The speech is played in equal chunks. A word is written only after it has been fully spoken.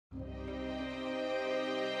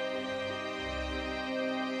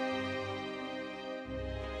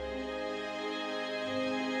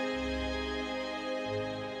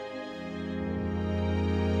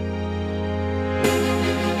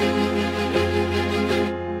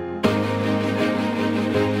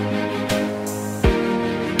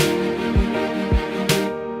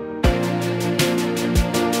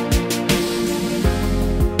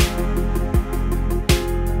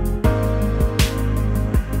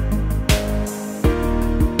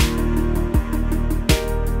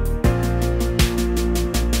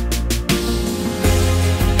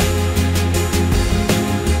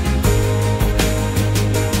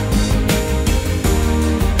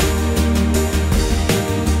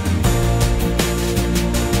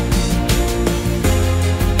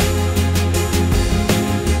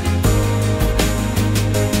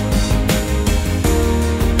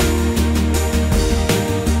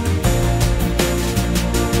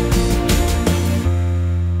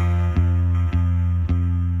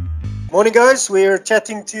Morning, guys. We're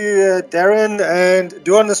chatting to Darren and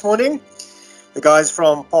Duan this morning. The guys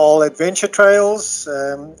from Paarl Adventure Trails,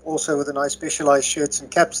 also with the nice specialized shirts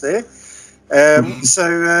and caps there.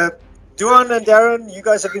 Duan and Darren, you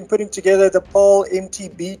guys have been putting together the Paarl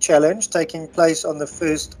MTB challenge taking place on the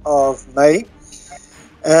 1st of May.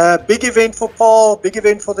 Big event for Paarl, big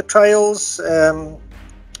event for the trails.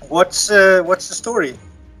 What's the story?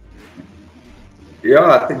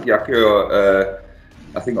 Yeah, I think Jaco,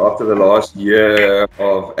 I think after the last year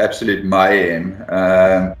of absolute mayhem,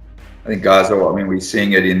 I think guys are. I mean, we're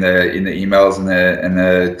seeing it in the emails and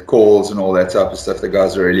the calls and all that type of stuff. The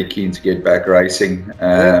guys are really keen to get back racing.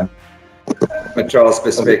 From a trials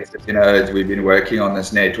perspective, we've been working on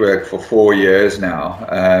this network for 4 years now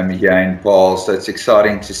here in Paarl, so it's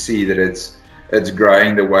exciting to see that it's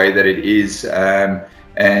growing the way that it is.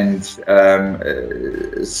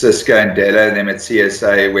 Cisco and Della and them at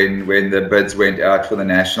CSA, when the bids went out for the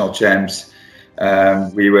national champs,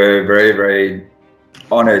 we were very, very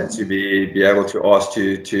honoured to be able to ask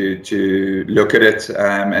to look at it,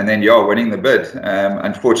 and then winning the bid.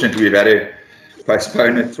 Unfortunately, we've had to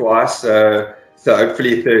postpone it twice, so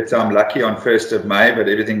hopefully third time lucky on 1st of May, but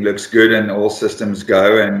everything looks good and all systems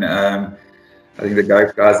go, and I think the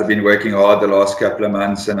guys have been working hard the last couple of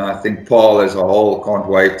months, and I think Paarl as a whole can't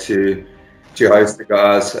wait to host the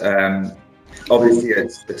guys. Obviously,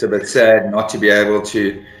 it's a bit sad not to be able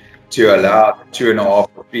to allow 2,500 or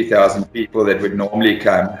 3,000 people that would normally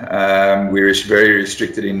come. We're very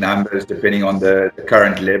restricted in numbers depending on the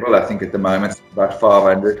current level. I think at the moment it's about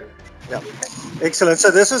 500. Yeah, excellent. So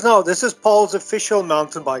this is Paarl's official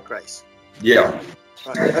mountain bike race. Yeah.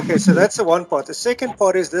 Right. Okay, so that's the one part. The second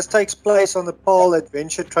part is this takes place on the Paarl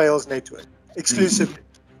Adventure Trails network exclusively.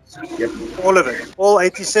 Yep. All of it, all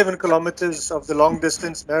 87 kilometers of the long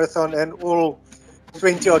distance marathon and all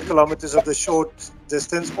 20 odd kilometers of the short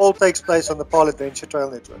distance, all takes place on the Paarl Adventure Trail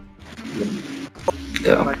network.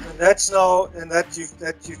 Yeah. Right. And that's now, and that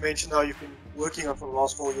you've mentioned how you've been working on for the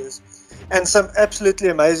last 4 years, and some absolutely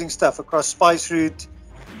amazing stuff across Spice Route,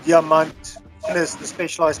 Diamant, the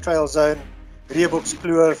specialized trail zone, Reeboks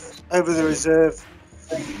Kloof, over the reserve.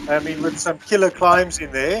 I mean, with some killer climbs in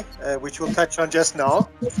there, which we'll touch on just now.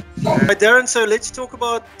 Darren, so let's talk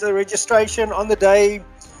about the registration on the day,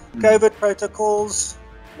 COVID protocols,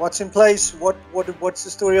 what's in place, what's the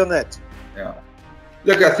story on that? Yeah.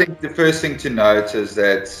 Look, I think the first thing to note is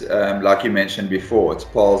that, like you mentioned before, it's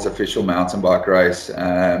Paarl's official mountain bike race.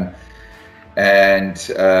 And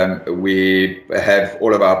we have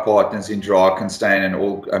all of our partners in Drakenstein and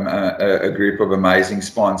all a group of amazing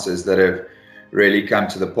sponsors that have really come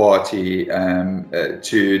to the party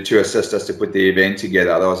to assist us to put the event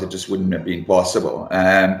together. Otherwise, it just wouldn't have been possible.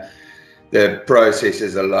 The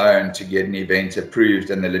processes alone to get an event approved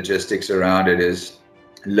and the logistics around it is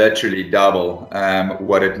literally double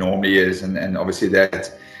what it normally is, and obviously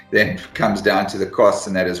that then comes down to the costs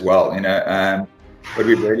and that as well. But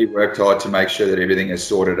we've really worked hard to make sure that everything is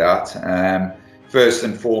sorted out. First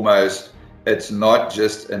and foremost, it's not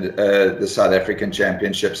just the South African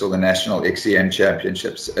Championships or the National XCM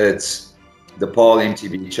Championships. It's the Paarl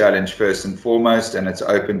MTB Challenge first and foremost, and it's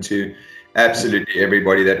open to absolutely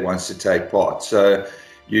everybody that wants to take part. So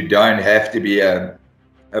you don't have to be a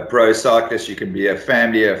pro cyclist. You can be a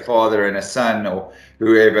family, a father and a son, or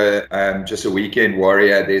whoever, just a weekend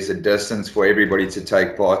warrior. There's a distance for everybody to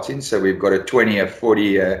take part in. So we've got a 20, a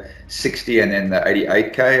 40, a 60, and then the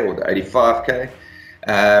 88K or the 85K.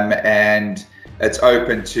 And it's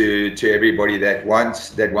open to everybody that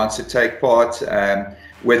wants to take part.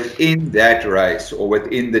 Within that race or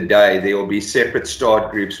within the day, there will be separate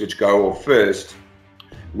start groups which go off first,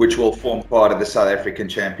 which will form part of the South African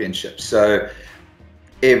Championships. So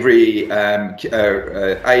every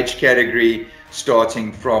age category,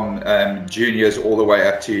 starting from juniors all the way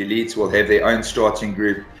up to elites, will have their own starting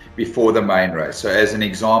group before the main race. So as an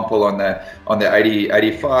example, on the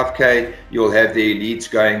 85K, you'll have the elites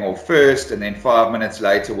going off first, and then 5 minutes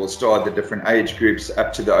later we'll start the different age groups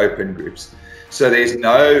up to the open groups. So there's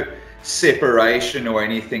no separation or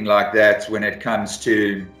anything like that when it comes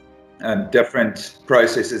to different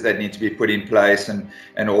processes that need to be put in place and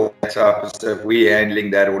all that type of stuff. We're handling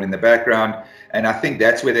that all in the background, and I think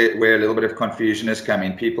that's where a little bit of confusion is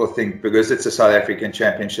coming. People think because it's the South African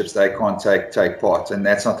Championships they can't take part, and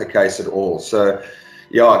that's not the case at all. So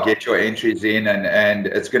yeah, get your entries in, and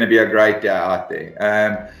it's going to be a great day out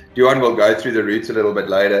there. Duan will go through the route a little bit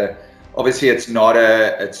later. Obviously, it's not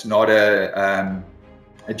a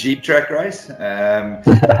Jeep track race.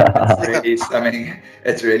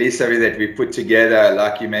 It's really something that we put together,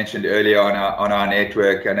 like you mentioned earlier, on our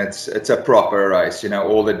network, and it's a proper race.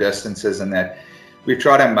 All the distances and that. we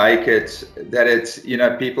try to make it that it's, you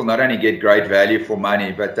know, people not only get great value for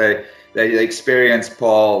money, but they experience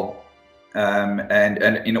Paarl and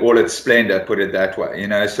in all its splendor, put it that way, you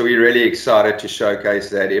know. So we're really excited to showcase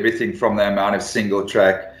that, everything from the amount of single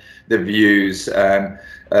track, the views,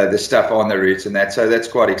 the stuff on the routes and that. So that's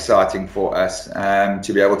quite exciting for us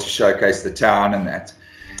to be able to showcase the town and that.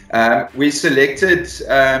 We selected,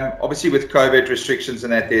 obviously with COVID restrictions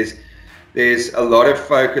and that, there's a lot of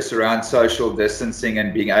focus around social distancing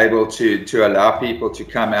and being able to allow people to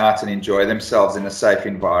come out and enjoy themselves in a safe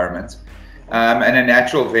environment. And a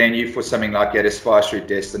natural venue for something like at a Spice Route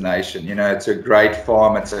destination. You know, it's a great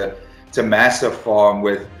farm. It's a massive farm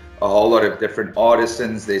with a whole lot of different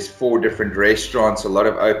artisans. There's 4 different restaurants, a lot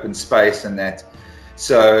of open space and that.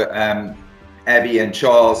 So Abby and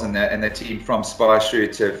Charles and the team from Spice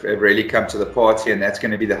Route have really come to the party, and that's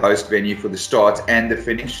going to be the host venue for the start and the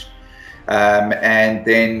finish. And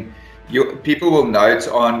then people will note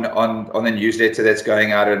on the newsletter that's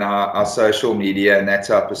going out on our social media and that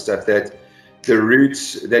type of stuff, that the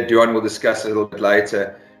routes that Duan will discuss a little bit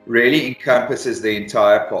later really encompasses the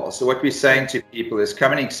entire Paarl. So what we're saying to people is,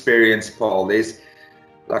 come and experience Paarl. There's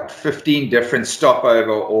like 15 different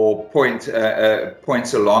stopover or points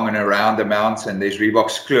along and around the mountain. There's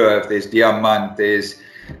Reebokskloof, there's Diamant, there's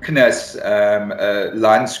Knus,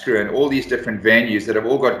 Landskroon, and all these different venues that have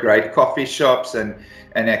all got great coffee shops and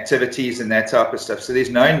activities and that type of stuff. So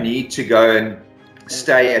there's no need to go and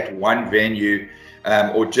stay at one venue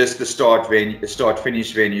or just the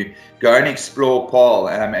start-finish venue. Go and explore Paarl,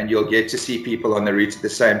 and you'll get to see people on the route at the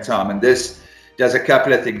same time. And this does a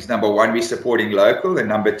couple of things. Number one, we're supporting local, and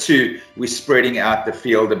number two, we're spreading out the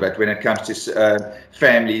field a bit when it comes to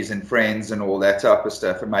families and friends and all that type of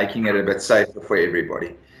stuff, and making it a bit safer for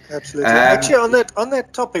everybody. Absolutely. Actually, on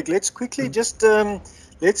that topic, let's quickly just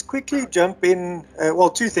jump in.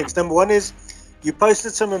 Well, 2 things. Number one is, you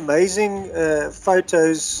posted some amazing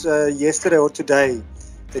photos yesterday or today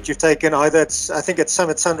that you've taken, either I think it's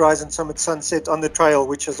Summit Sunrise and Summit Sunset on the trail,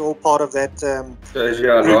 which is all part of that.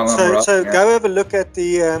 So go have a look at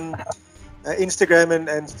the Instagram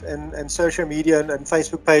and social media and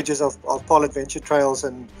Facebook pages of Paarl Adventure Trails,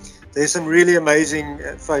 and there's some really amazing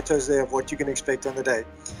photos there of what you can expect on the day.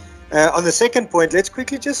 On the second point, let's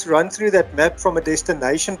quickly just run through that map from a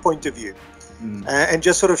destination point of view, and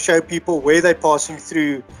just sort of show people where they're passing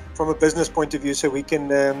through from a business point of view, so we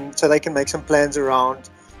can so they can make some plans around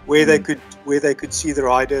where they could see the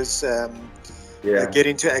riders get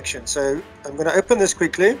into action. So I'm going to open this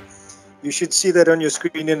quickly. You should see that on your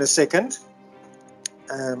screen in a second.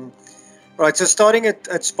 Right, so starting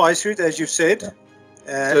at Spice Route, as you've said.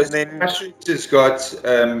 So and then Spice Route has got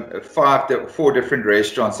 4 different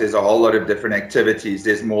restaurants. There's a whole lot of different activities.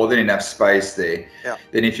 There's more than enough space there. Yeah.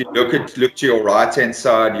 Then if you look to your right-hand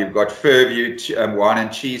side, you've got Fairview Wine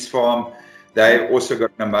and Cheese Farm. They've also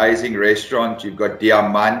got an amazing restaurant. You've got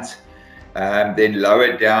Diamant. Then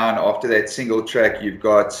lower down, after that single track, you've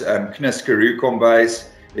got Knus Base.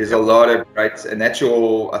 There's a lot of great, and that's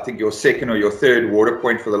I think your second or your third water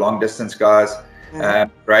point for the long distance guys.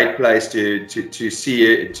 Great place to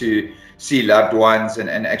see loved ones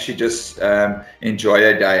and actually just enjoy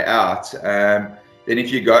a day out. Then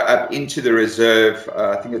if you go up into the reserve,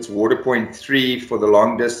 I think it's water point 3 for the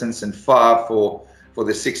long distance and 5 for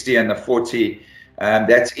the 60 and the 40.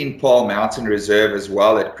 That's in Paarl Mountain Reserve as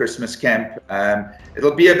well at Christmas Camp.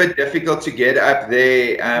 It'll be a bit difficult to get up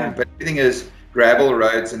there, but everything is gravel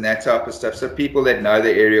roads and that type of stuff. So people that know the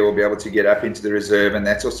area will be able to get up into the reserve, and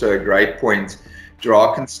that's also a great point.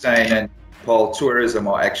 Drakenstein and Paarl Tourism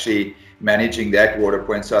are actually managing that water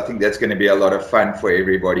point. So I think that's going to be a lot of fun for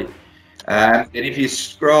everybody. And if you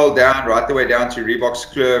scroll down, right the way down to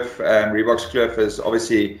Reebokskloof, Reebokskloof is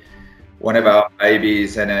obviously one of our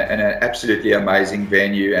babies and an absolutely amazing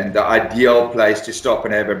venue, and the ideal place to stop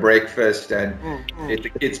and have a breakfast and let the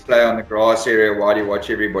kids play on the grass area while you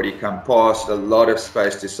watch everybody come past. A lot of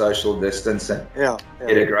space to social distance and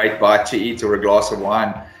get a great bite to eat or a glass of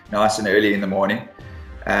wine nice and early in the morning.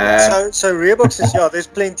 So Reeboks is, there's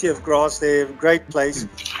plenty of grass there, great place,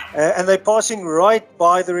 and they're passing right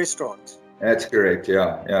by the restaurant. That's correct,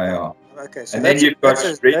 yeah. Okay, so and then you've got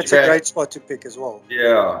that's a great spot to pick as well.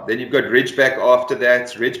 Yeah, then you've got Ridgeback after that.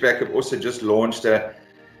 Ridgeback have also just launched a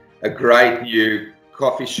great new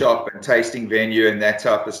coffee shop and tasting venue and that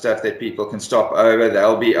type of stuff that people can stop over.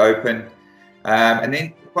 They'll be open. And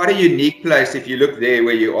then quite a unique place, if you look there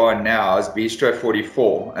where you are now, is Bistro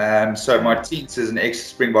 44. So Martins is an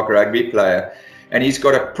ex-Springbok rugby player, and he's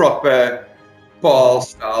got a proper Paarl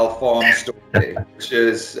style farm store there, which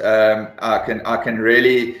is I can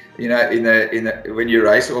really, you know, when you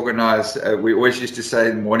race organize, we always used to say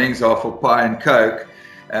the mornings are for pie and coke,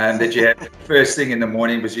 that you have the first thing in the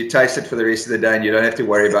morning because you taste it for the rest of the day and you don't have to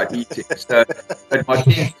worry about eating. So, but my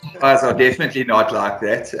team's guys are definitely not like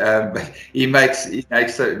that. But he makes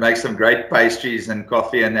some great pastries and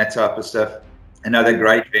coffee and that type of stuff. Another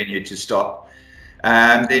great venue to stop.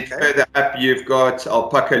 Then further up, you've got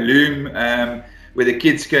Alpaca Loom, where the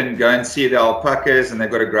kids can go and see the alpacas, and they've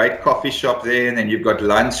got a great coffee shop there. And then you've got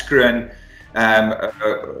Landskroon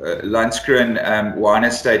Wine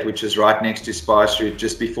Estate, which is right next to Spice Route,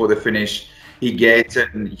 just before the finish. He Gate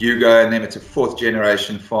and Hugo, and then it's a 4th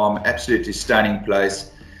generation farm, absolutely stunning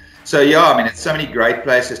place. So yeah, I mean, it's so many great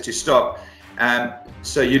places to stop.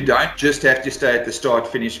 So you don't just have to stay at the start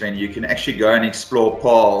finish venue. You can actually go and explore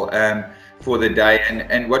Paarl for the day.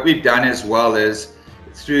 And what we've done as well is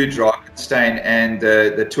through Drakenstein and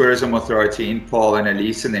the Tourism Authority in Paarl and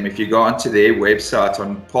Elise and them, if you go onto their website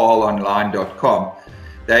on paarlonline.com,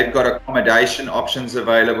 they've got accommodation options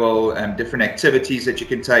available and different activities that you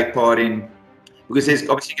can take part in, because there's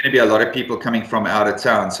obviously going to be a lot of people coming from out of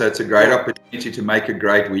town. So it's a great opportunity to make a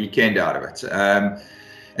great weekend out of it.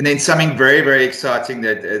 And then something very, very exciting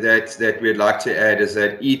that we'd like to add is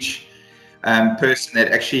that each person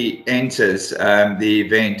that actually enters the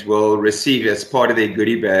event will receive, as part of their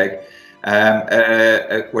goodie bag,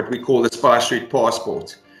 what we call the Spice Route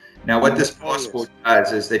passport. Now, what this passport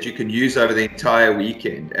does is that you can use over the entire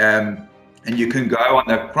weekend, and you can go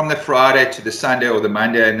from the Friday to the Sunday or the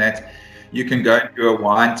Monday, and that you can go and do a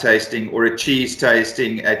wine tasting or a cheese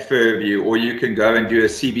tasting at Fairview, or you can go and do a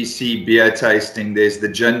CBC beer tasting. There's the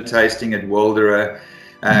gin tasting at Wilderer.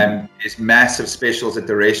 There's massive specials at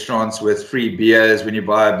the restaurants with free beers when you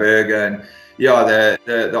buy a burger. And yeah,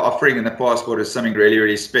 the offering in the passport is something really,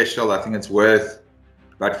 really special. I think it's worth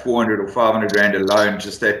about 400 or 500 Rand alone,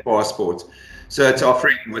 just that passport. So it's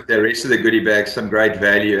offering, with the rest of the goodie bags, some great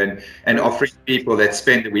value, and offering people that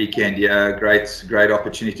spend the weekend, a great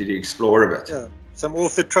opportunity to explore a bit. Yeah, some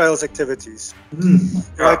off the trails activities.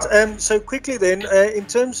 Right. So quickly then, in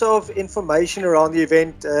terms of information around the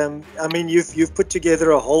event, I mean, you've put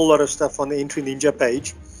together a whole lot of stuff on the Entry Ninja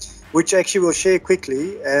page, which actually we'll share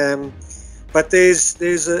quickly. But there's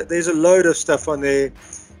a load of stuff on there.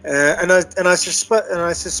 And I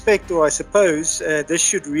suspect, or I suppose, this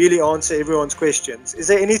should really answer everyone's questions. Is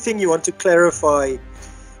there anything you want to clarify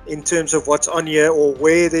in terms of what's on here, or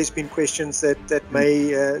where there's been questions that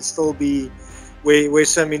may still be, where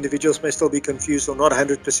some individuals may still be confused or not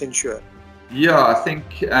 100% sure? Yeah, I think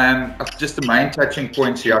just the main touching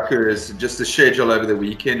points, Yaku, is just the schedule over the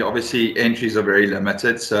weekend. Obviously, entries are very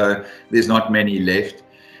limited, so there's not many left.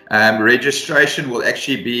 Registration will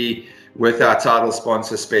actually be with our title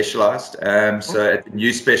sponsor, Specialized. So at the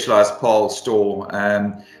new Specialized Paarl store,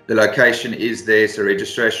 the location is there, so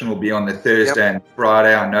registration will be on the Thursday and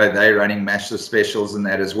Friday. I know they're running massive specials in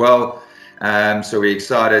that as well. So we're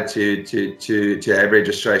excited to have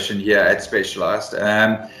registration here at Specialized.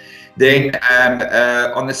 Then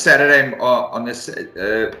on the Saturday,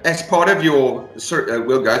 as part of your,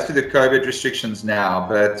 we'll go through the COVID restrictions now,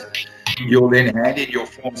 but you'll then hand in your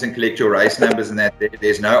forms and collect your race numbers, and that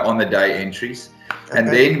there's no on-the-day entries. And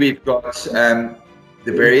then we've got the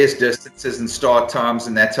various distances and start times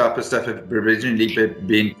and that type of stuff have provisionally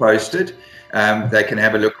been posted. They can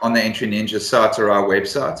have a look on the Entry Ninja site or our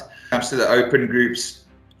website. When it comes to the open groups,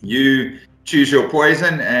 you choose your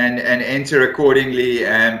poison and enter accordingly.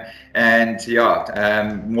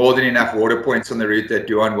 More than enough water points on the route that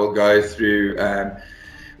Duan will go through.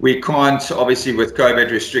 We can't, obviously, with COVID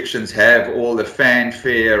restrictions, have all the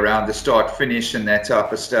fanfare around the start finish and that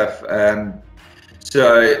type of stuff.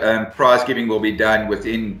 So prize giving will be done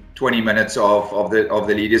within 20 minutes of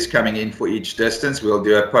the leaders coming in for each distance. We'll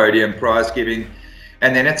do a podium prize giving,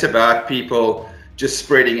 and then it's about people just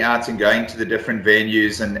spreading out and going to the different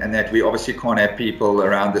venues, and that we obviously can't have people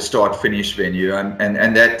around the start finish venue,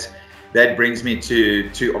 and that brings me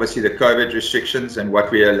to obviously the COVID restrictions and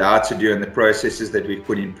what we're allowed to do and the processes that we've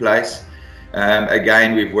put in place.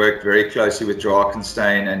 Again, we've worked very closely with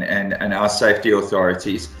Drakenstein and our safety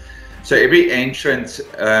authorities. So every entrant,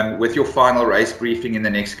 with your final race briefing in the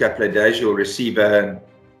next couple of days, you'll receive a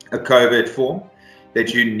COVID form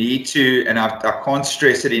that you need to, and I can't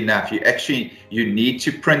stress it enough, you need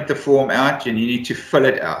to print the form out, you need to fill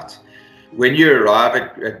it out. When you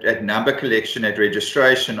arrive at number collection at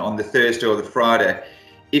registration on the Thursday or the Friday,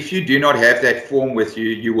 if you do not have that form with you,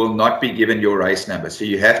 you will not be given your race number. So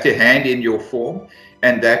you have to hand in your form,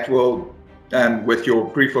 and that will, with your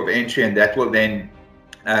proof of entry, and that will then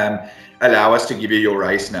allow us to give you your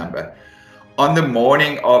race number. on the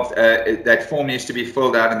morning of that form needs to be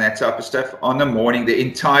filled out and that type of stuff. On the morning, the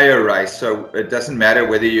entire race. So it doesn't matter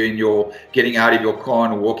whether you're getting out of your car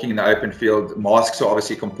and walking in the open field. Masks are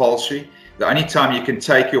obviously compulsory. The only time you can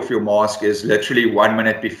take off your mask is literally 1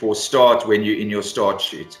 minute before start when you're in your start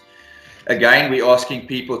chute. Again, we're asking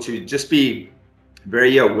people to just be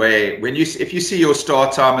very aware. If you see your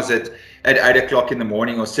start time is at 8 o'clock in the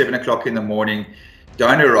morning or 7 o'clock in the morning,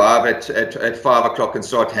 don't arrive at 5 o'clock and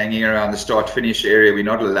start hanging around the start-finish area.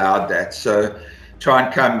 We're not allowed that. So try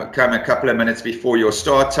and come a couple of minutes before your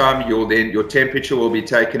start time. Your temperature will be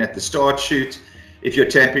taken at the start chute. If your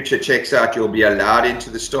temperature checks out, you'll be allowed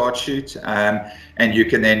into the start chute, and you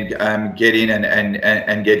can then get in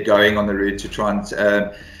and get going on the route to try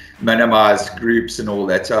and minimize groups and all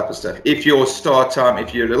that type of stuff. If your start time,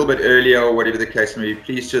 if you're a little bit earlier or whatever the case may be,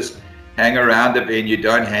 please just hang around the venue.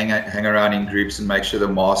 Don't hang around in groups, and make sure the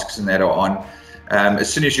masks and that are on.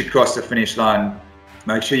 As soon as you cross the finish line,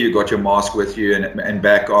 make sure you got your mask with you and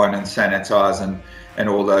back on, and sanitize and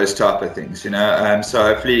all those type of things, so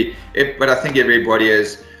hopefully, but I think everybody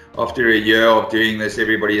is, after a year of doing this,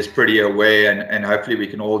 everybody is pretty aware, and hopefully we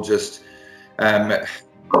can all just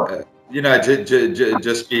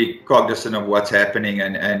just be cognizant of what's happening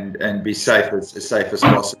and be safe as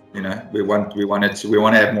possible. We want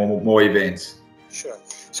to have more events. Sure.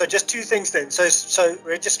 So just two things then. So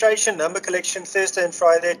registration, number collection, Thursday and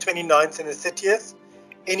Friday, 29th and the 30th.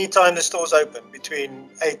 Anytime the store's open, between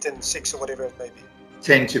 8 and 6 or whatever it may be.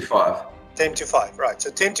 10 to 5. 10 to 5, right. So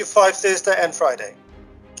 10 to 5 Thursday and Friday.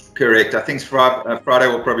 Correct. I think Friday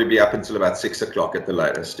will probably be up until about 6 o'clock at the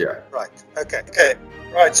latest, yeah. Right, okay.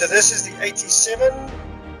 Right, so this is the 87,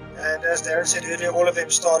 and as Darren said earlier, all of them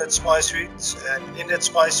start at Spice Route and end at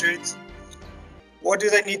Spice Route. What do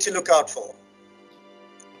they need to look out for?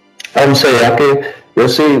 So Yaki, you'll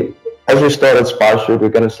see, as we start at Spice Route, we're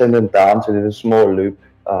going to send them down to the small loop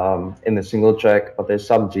in the single track, but there's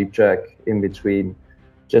some jeep track in between,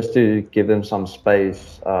 just to give them some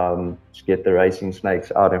space to get the racing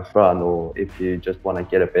snakes out in front, or if you just want to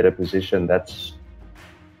get a better position, that's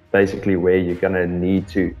basically where you're going to need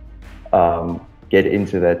to get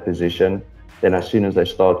into that position. Then as soon as they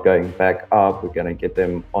start going back up, we're going to get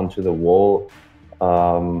them onto the wall.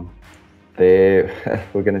 There,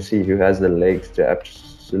 we're going to see who has the legs to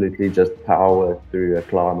absolutely just power through a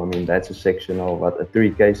climb. I mean, that's a section of a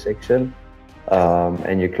 3K section,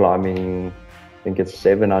 and you're climbing, I think it's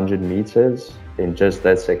 700 meters in just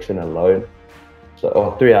that section alone.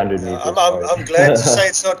 So, 300 meters. I'm glad to say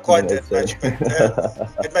it's not quite that much, but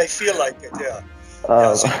it may feel like it, yeah.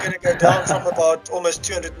 So you're going to go down from about almost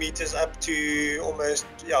 200 meters up to almost,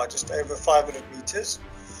 just over 500 meters.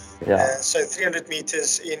 Yeah. So 300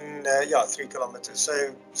 meters in, 3 kilometers.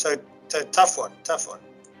 So tough one.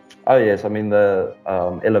 Oh yes, I mean the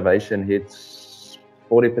elevation hits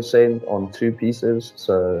 40% on 2 pieces.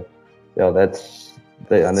 So that's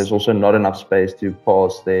and there's also not enough space to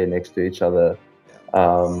pass there next to each other.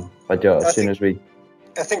 But as soon as we,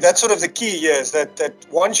 I think that's sort of the key here, is that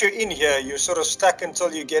once you're in here, you're sort of stuck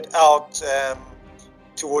until you get out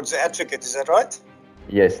towards the Advocate. Is that right?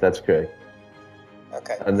 Yes, that's correct.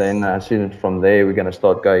 Okay. And then as soon as from there, we're going to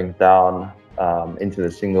start going down into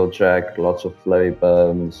the single track, lots of flowy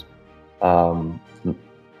berms,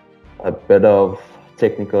 a bit of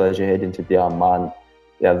technical as you head into Diamant.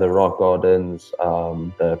 You have the rock gardens,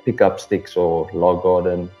 the pickup sticks or log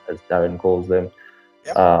garden, as Darren calls them.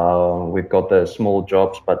 Yep. We've got the small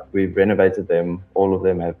drops, but we've renovated them. All of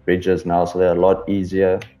them have bridges now, so they're a lot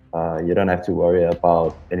easier. You don't have to worry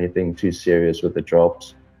about anything too serious with the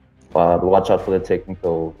drops. But watch out for the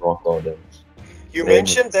technical rock gardens. You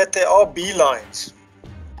mentioned that there are B lines.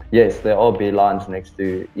 Yes, there are B lines next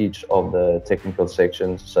to each of the technical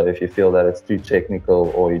sections. So if you feel that it's too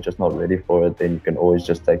technical or you're just not ready for it, then you can always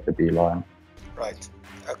just take the B line. Right.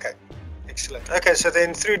 Okay. Excellent. Okay, so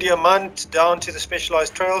then through Diamant down to the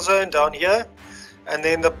specialized trail zone down here, and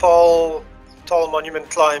then the Paarl Monument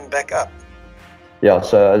climb back up. Yeah,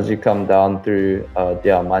 so as you come down through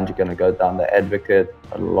Diamant, you're going to go down the Advocate,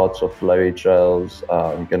 lots of flowy trails.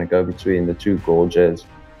 You're going to go between the 2 gorges,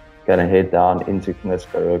 going to head down into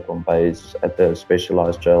Knyskarok base at the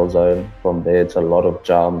specialized trail zone. From there, it's a lot of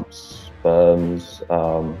jumps, berms,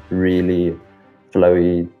 really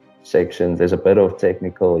flowy sections. There's a bit of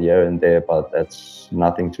technical here and there, but that's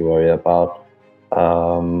nothing to worry about.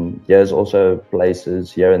 There's also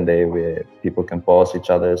places here and there where people can pass each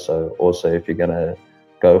other. So also if you're going to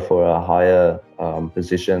go for a higher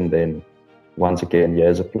position, then once again,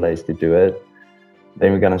 here's a place to do it.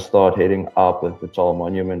 Then we're going to start heading up with the Paarl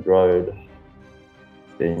Monument Road.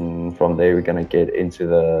 Then from there, we're going to get into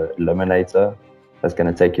the Eliminator. That's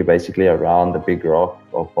going to take you basically around the big rock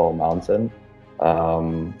of Paarl Mountain. The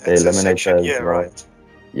eliminator as well. Right.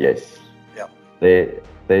 Yes. Yeah.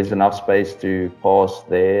 There's enough space to pass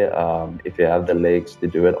there if you have the legs to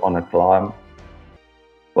do it on a climb.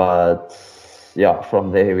 But yeah,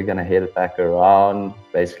 from there we're going to head back around,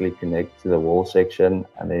 basically connect to the wall section,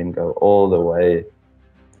 and then go all the way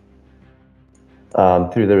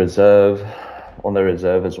through the reserve. On the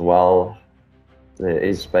reserve as well, there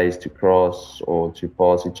is space to cross or to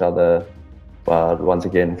pass each other. But once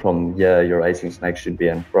again, from here, your racing snake should be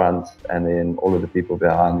in front, and then all of the people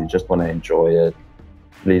behind you just want to enjoy it.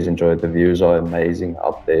 Please enjoy it. The views are amazing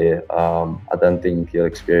up there. I don't think you'll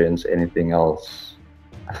experience anything else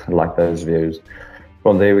like those views.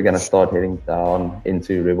 From there, we're going to start heading down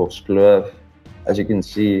into Rebels Kloof. As you can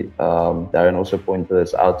see, Darren also pointed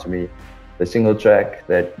this out to me. The single track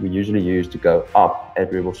that we usually use to go up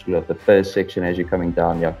at Rebels Kloof, the first section as you're coming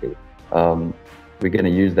down, Yaku, we're going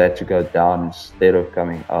to use that to go down instead of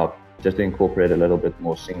coming up, just to incorporate a little bit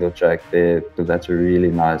more single track there, because that's a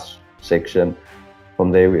really nice section.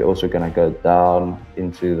 From there, we're also going to go down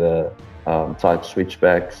into the tight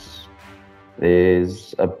switchbacks.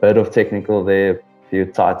 There's a bit of technical there, a few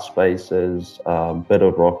tight spaces, bit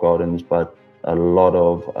of rock gardens, but a lot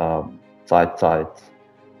of tight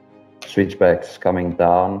switchbacks coming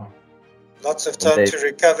down. Lots of time to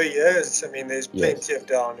recover, yes. I mean, there's plenty of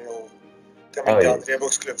downhill coming down the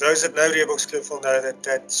Rebels Kloof. Those that know Rebels Kloof will know that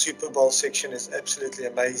that Super Bowl section is absolutely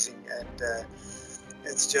amazing, and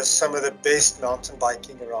it's just some of the best mountain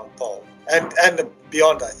biking around Paarl and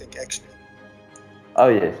beyond, I think, actually. Oh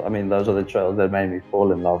yes, I mean, those are the trails that made me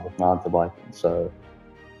fall in love with mountain biking, so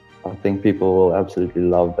I think people will absolutely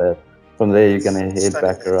love that. From there, you're going to head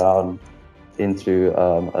back around into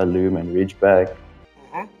a loom and ridgeback.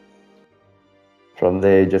 From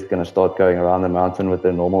there, you're just going to start going around the mountain with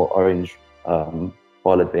the normal orange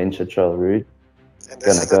Paarl Adventure Trail route. And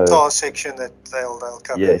this is the tar section that they'll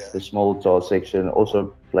cover. Yes, the small tar section.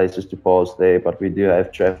 Also places to pass there, but we do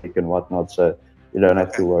have traffic and whatnot, so you don't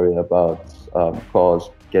have to worry about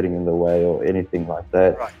cars getting in the way or anything like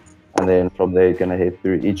that. Right. And then from there, you're going to head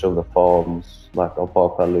through each of the farms, like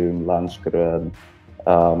Alpakaloom, Landskroon,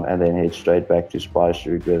 and then head straight back to Spice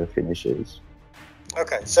Route where the finish is.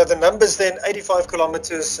 Okay, so the numbers then, 85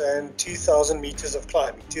 kilometers and 2,000 meters of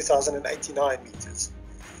climbing, 2,089 meters.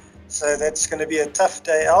 So that's going to be a tough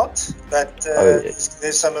day out, but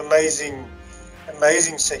there's some amazing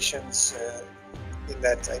sections in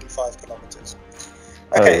that 85 kilometers.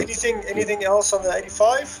 Okay, anything else on the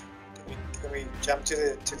 85? Can we jump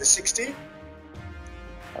to the 60?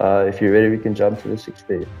 If you're ready, we can jump to the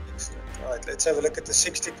 60. Excellent. All right, let's have a look at the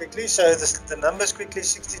 60 quickly. So the numbers quickly: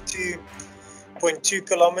 62.2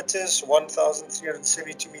 kilometers,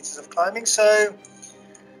 1,372 meters of climbing. So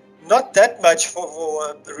not that much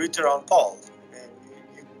for the route around Paarl.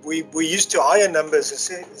 We used to higher numbers,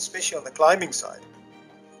 especially on the climbing side.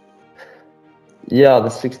 Yeah, the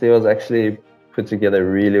 60 was actually put together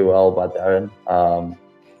really well by Darren.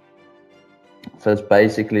 So it's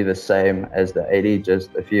basically the same as the 80,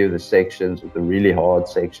 just a few of the sections with the really hard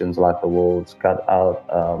sections like the walls cut out,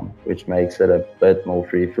 which makes it a bit more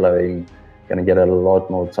free-flowing. Going to get a lot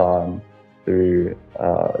more time through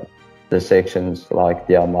the sections like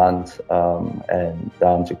Diamant and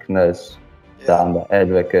down to Knus, down the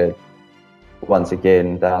Advocate, once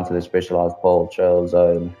again down to the Specialized Paarl Trail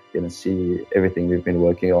Zone. You're going to see everything we've been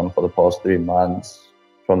working on for the past 3 months.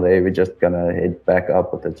 From there, we're just going to head back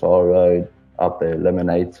up with the tar road, up the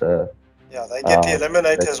Eliminator. Yeah, they get the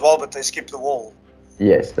Eliminator as well, but they skip the wall.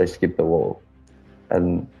 Yes, they skip the wall.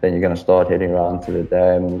 And then you're going to start heading around to the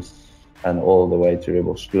dams and all the way to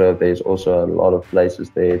Rebels Kloof. There's also a lot of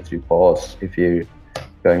places there to pass if you're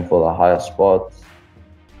going for the higher spots.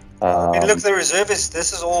 I mean, look, the reserve this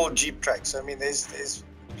is all Jeep tracks. I mean, there's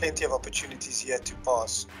plenty of opportunities here to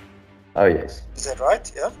pass. Oh yes. Is that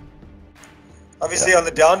right? Yeah. Obviously, on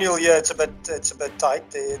the downhill, it's a bit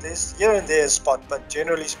tight. There's here and there a spot, but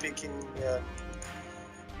generally speaking,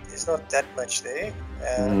 there's not that much there.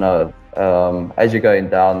 No. As you're going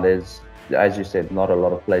down, there's, as you said, not a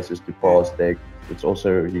lot of places to pass there. It's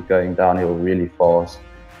also, you're going downhill really fast.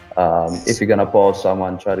 If you're going to pass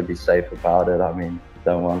someone, try to be safe about it. I mean,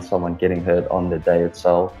 don't want someone getting hurt on the day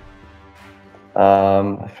itself.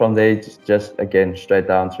 From there, just again, straight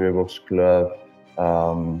down to Rebels Kloof,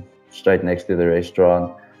 straight next to the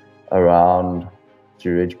restaurant, around to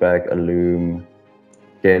Ridgeback, a loom,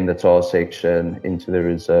 again the tar section, into the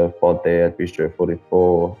reserve pod there at Bistro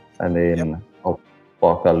 44, and then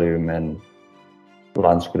Alpaka Loom and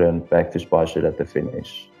Landskroon back to Spice Route at the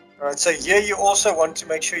finish. All right, so here you also want to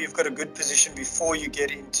make sure you've got a good position before you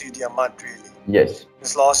get into Diamant, really. Yes.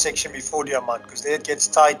 This last section before Diamant, because there it gets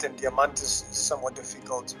tight and Diamant is somewhat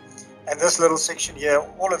difficult. And this little section here,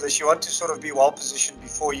 all of this, you want to sort of be well positioned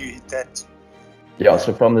before you hit that. Yeah,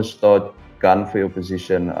 so from the start, gun for your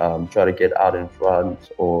position, try to get out in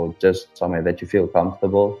front or just somewhere that you feel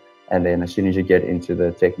comfortable. And then as soon as you get into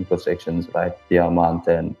the technical sections like Diamant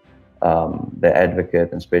and the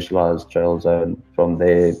Advocate and Specialized Trail Zone, from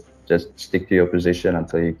there, just stick to your position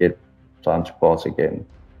until you get time to pass again.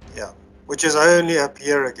 Yeah, which is only up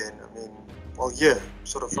here again. I mean, well, here,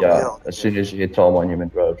 sort of from here. As soon as you hit Tall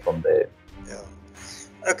Monument Road from there. Yeah.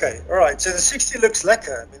 Okay, all right. So the 60 looks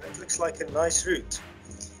lekker. I mean, it looks like a nice route.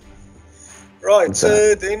 Right, okay.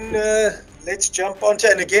 So then let's jump on to,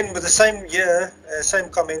 and again with the same year, same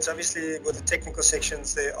comments. Obviously, with the technical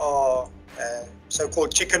sections, there are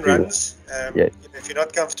so-called chicken runs. Yes. You know, if you're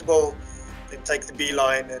not comfortable, then take the B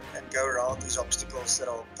line and go around these obstacles that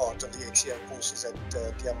are part of the XCO courses at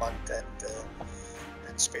Diamant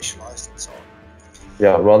and Specialized and so on.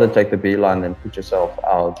 Yeah, rather take the B line than put yourself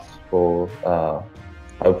out for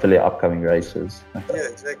hopefully upcoming races. Yeah,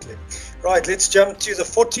 exactly. Right, let's jump to the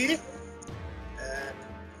 40.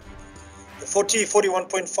 The 40,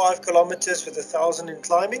 41.5 kilometers with 1,000 in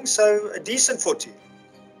climbing, so a decent 40.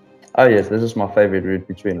 Oh yes, this is my favorite route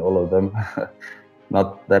between all of them.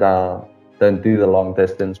 Not that I don't do the long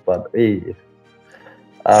distance, but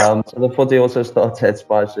so the 40 also starts at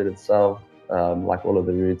Spice Route itself. Like all of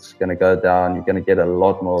the routes, going to go down. You're going to get a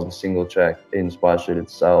lot more of a single track in Spice Route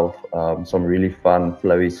itself. Some really fun,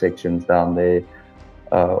 flowy sections down there,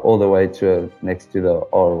 all the way to next to the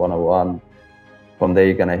R101. From there,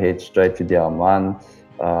 you're going to head straight to Diamant.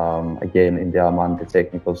 Again, in Diamant, the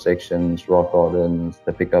technical sections, rock gardens,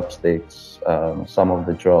 the pickup sticks, some of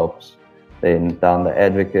the drops. Then down the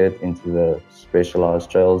Advocate into the Specialized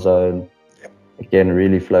Trail Zone. Again,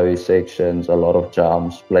 really flowy sections, a lot of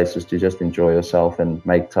jumps, places to just enjoy yourself and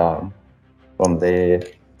make time. From there,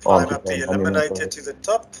 climb up the Eliminator to the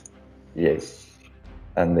top. Yes.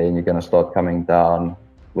 And then you're going to start coming down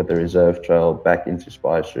with the reserve trail back into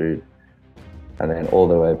Spice Route. And then all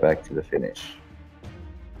the way back to the finish.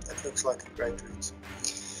 That looks like a great route.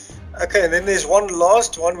 Okay, and then there's one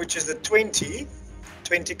last one, which is the 20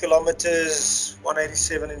 kilometers,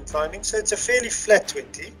 187 in climbing. So it's a fairly flat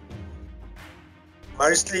 20.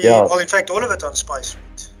 Mostly, well, in fact, all of it on Spice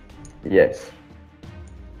Route. Yes.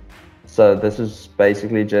 So this is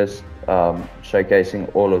basically just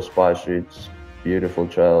showcasing all of Spice Route's beautiful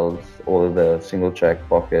trails, all of the single track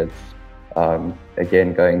pockets.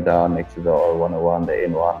 Again, going down next to the R101, the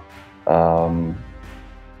N1.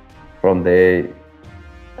 From there,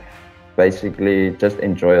 basically just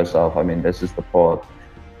enjoy yourself. I mean, this is the part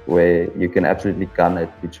where you can absolutely gun it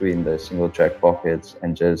between the single track pockets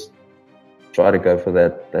and just try to go for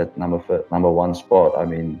that number one spot. I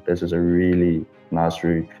mean, this is a really nice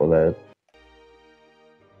route for that.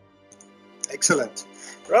 Excellent.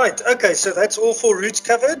 Right, okay, so that's all 4 routes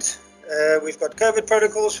covered. We've got COVID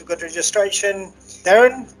protocols, we've got registration.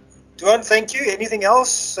 Darren, Duan, thank you. Anything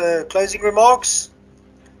else? Closing remarks?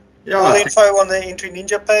 Yeah. All the info on the Entry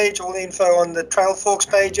Ninja page, all the info on the Trail Forks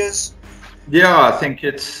pages. Yeah, I think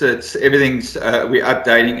it's everything's we're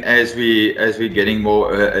updating as we're getting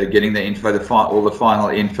more getting the info, all the final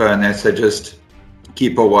info, and that. So just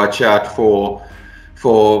keep a watch out for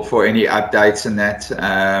any updates and that.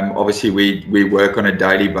 Obviously, we work on a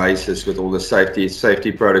daily basis with all the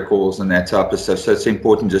safety protocols and that type of stuff. So it's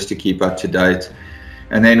important just to keep up to date.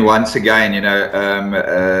 And then once again, you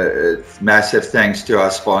know, massive thanks to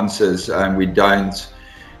our sponsors.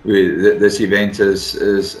 This event is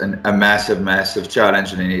a massive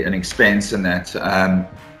challenge and an expense in that.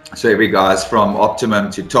 So every guys from Optimum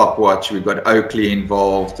to Topwatch, we've got Oakley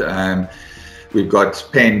involved. We've got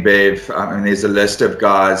Penn Bev. I mean, there's a list of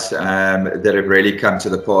guys that have really come to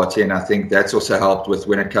the party, and I think that's also helped with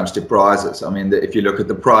when it comes to prizes. I mean, if you look at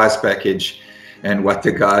the prize package and what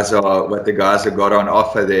the guys have got on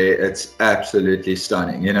offer there, it's absolutely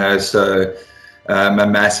stunning. You know, so. A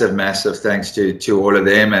massive thanks to all of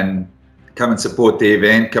them, and come and support the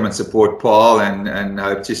event, come and support Paarl, and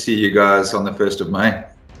hope to see you guys on the 1st of May.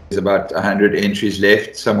 There's about 100 entries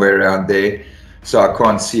left, somewhere around there, so I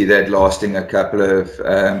can't see that lasting a couple of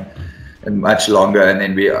and much longer, and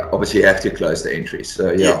then we obviously have to close the entries. So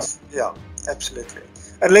yeah. Yes, yeah, absolutely.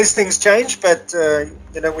 Unless things change, but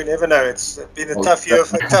you know, we never know. It's been a tough year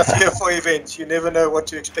for events. You never know what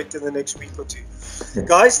to expect in the next week or two. Yeah.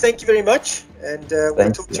 Guys, thank you very much, and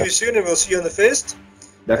we'll talk to you soon, and we'll see you on the 1st.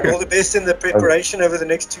 And all the best in the preparation over the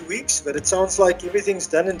next 2 weeks. But it sounds like everything's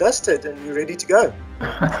done and dusted, and you're ready to go.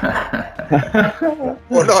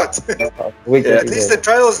 or not. Wicked, At least the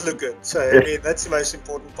trails look good. So, I mean, that's the most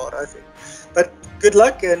important part, I think. But good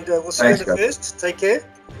luck, and we'll see you in the first. Take care.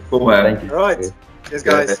 Cool, man. Thank you. All right. Cheers,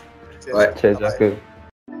 guys. Cheers. Bye. Cheers, Bye-bye. Jaco.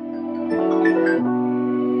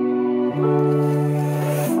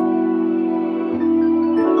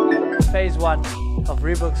 Phase 1 of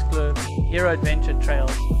Reebok's Kloof Hero Adventure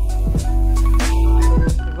Trails.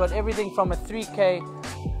 We've got everything from a 3K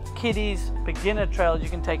kiddies beginner trail you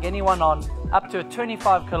can take anyone on, up to a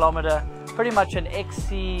 25 kilometer, pretty much an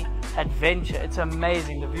XC adventure. It's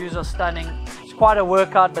amazing. The views are stunning. It's quite a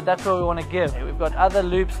workout, but that's what we want to give. We've got other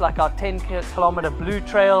loops like our 10 kilometer blue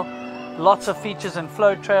trail, lots of features and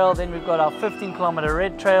flow trail. Then we've got our 15 kilometer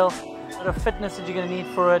red trail, a bit of fitness that you're going to need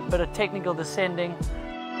for it, bit of technical descending.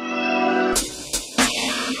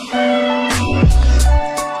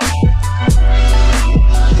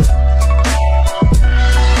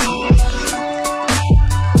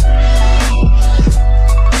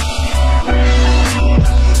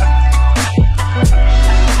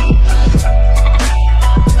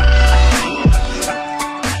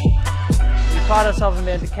 Pride ourselves in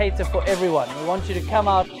being able to cater for everyone. We want you to come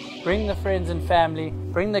out, bring the friends and family,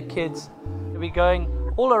 bring the kids. We'll be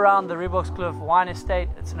going all around the Reebok's Kloof wine estate.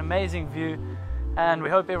 It's an amazing view, and we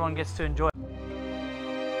hope everyone gets to enjoy it.